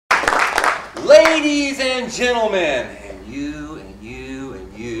Ladies and gentlemen, and you, and you,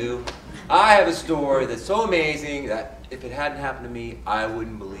 and you, I have a story that's so amazing that if it hadn't happened to me, I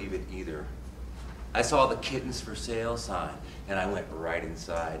wouldn't believe it either. I saw the kittens for sale sign, and I went right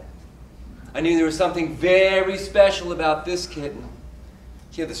inside. I knew there was something very special about this kitten.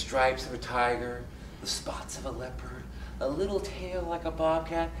 She had the stripes of a tiger, the spots of a leopard, a little tail like a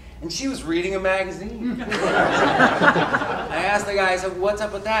bobcat, and she was reading a magazine. I asked the guy, I said, what's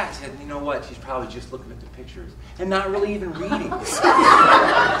up with that? He said, you know what, she's probably just looking at the pictures and not really even reading.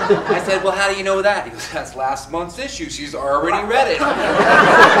 I said, well, how do you know that? He goes, that's last month's issue. She's already read it.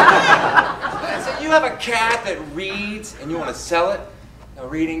 I said, you have a cat that reads and you want to sell it? A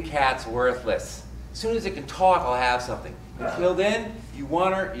reading cat's worthless. As soon as it can talk, I'll have something. Until then, you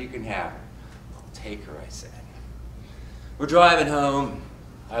want her, you can have her. I'll take her, I said. We're driving home.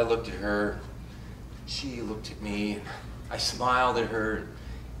 I looked at her. She looked at me. I smiled at her.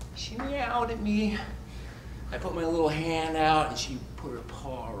 She meowed at me. I put my little hand out, and she put her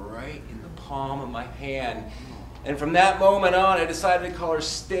paw right in the palm of my hand. And from that moment on, I decided to call her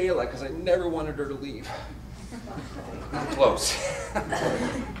Stayla, because I never wanted her to leave. Close.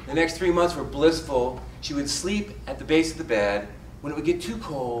 The next 3 months were blissful. She would sleep at the base of the bed. When it would get too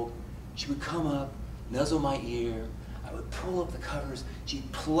cold, she would come up, nuzzle my ear. I would pull up the covers.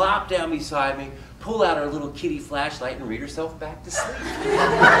 She'd plop down beside me, pull out her little kitty flashlight, and read herself back to sleep.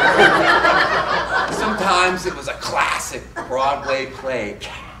 Sometimes it was a classic Broadway play,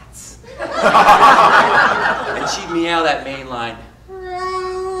 Cats. And she'd meow that main line.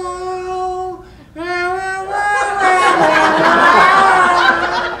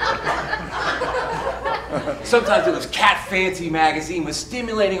 Sometimes it was Cat Fancy magazine with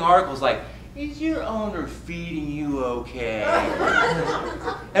stimulating articles like, is your owner feeding you okay?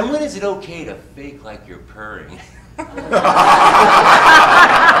 And when is it okay to fake like you're purring?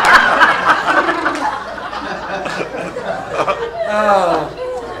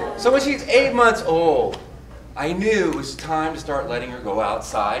 So when she's 8 months old, I knew it was time to start letting her go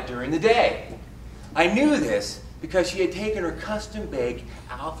outside during the day. I knew this because she had taken her custom-baked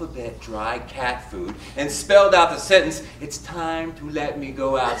alphabet dry cat food and spelled out the sentence, it's time to let me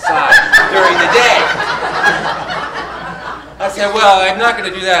go outside during the day. I said, well, I'm not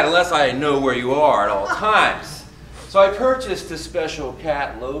going to do that unless I know where you are at all times. So I purchased a special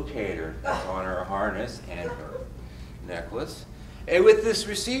cat locator that's on her harness and her necklace, and with this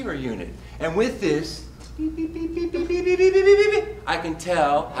receiver unit. And with this, beep, beep, beep, beep, beep, beep, beep, beep, beep, beep, beep, I can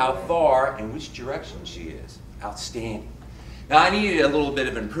tell how far and which direction she is. Outstanding. Now I needed a little bit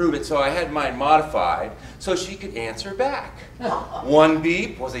of improvement, so I had mine modified so she could answer back. 1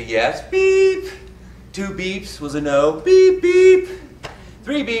 beep was a yes, beep. 2 beeps was a no, beep, beep.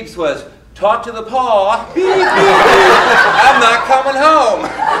 3 beeps was talk to the paw, beep, beep, beep. I'm not coming home.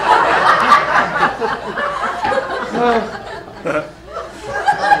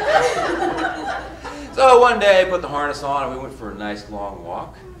 So one day I put the harness on and we went for a nice long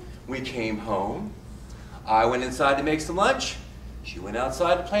walk. We came home. I went inside to make some lunch. She went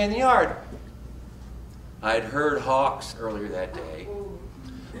outside to play in the yard. I had heard hawks earlier that day,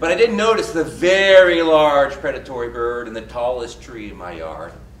 but I didn't notice the very large predatory bird in the tallest tree in my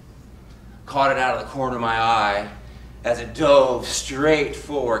yard. Caught it out of the corner of my eye as it dove straight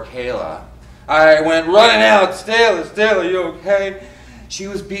for Kayla. I went running out, Stayla, you okay? She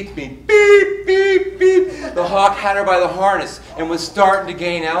was beeping me, beep, beep, beep. The hawk had her by the harness and was starting to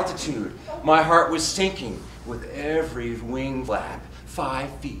gain altitude. My heart was sinking with every wing flap.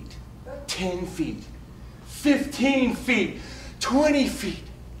 5 feet, 10 feet, 15 feet, 20 feet.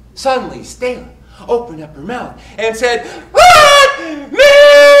 Suddenly, Stayla opened up her mouth and said, "Let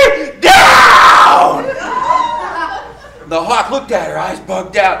me down!" The hawk looked at her, eyes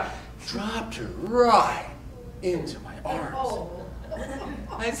bugged out, dropped her right into my arms.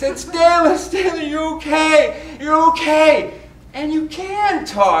 I said, Stayla, you okay? You're okay. And you can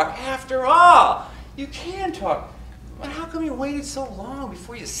talk, after all. You can talk. But how come you waited so long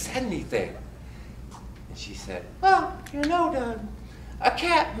before you said anything? And she said, well, you know, Doug, a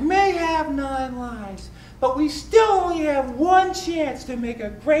cat may have 9 lives, but we still only have 1 chance to make a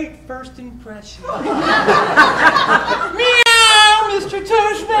great first impression. Meow, Mr.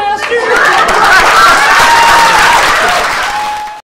 Toastmasters!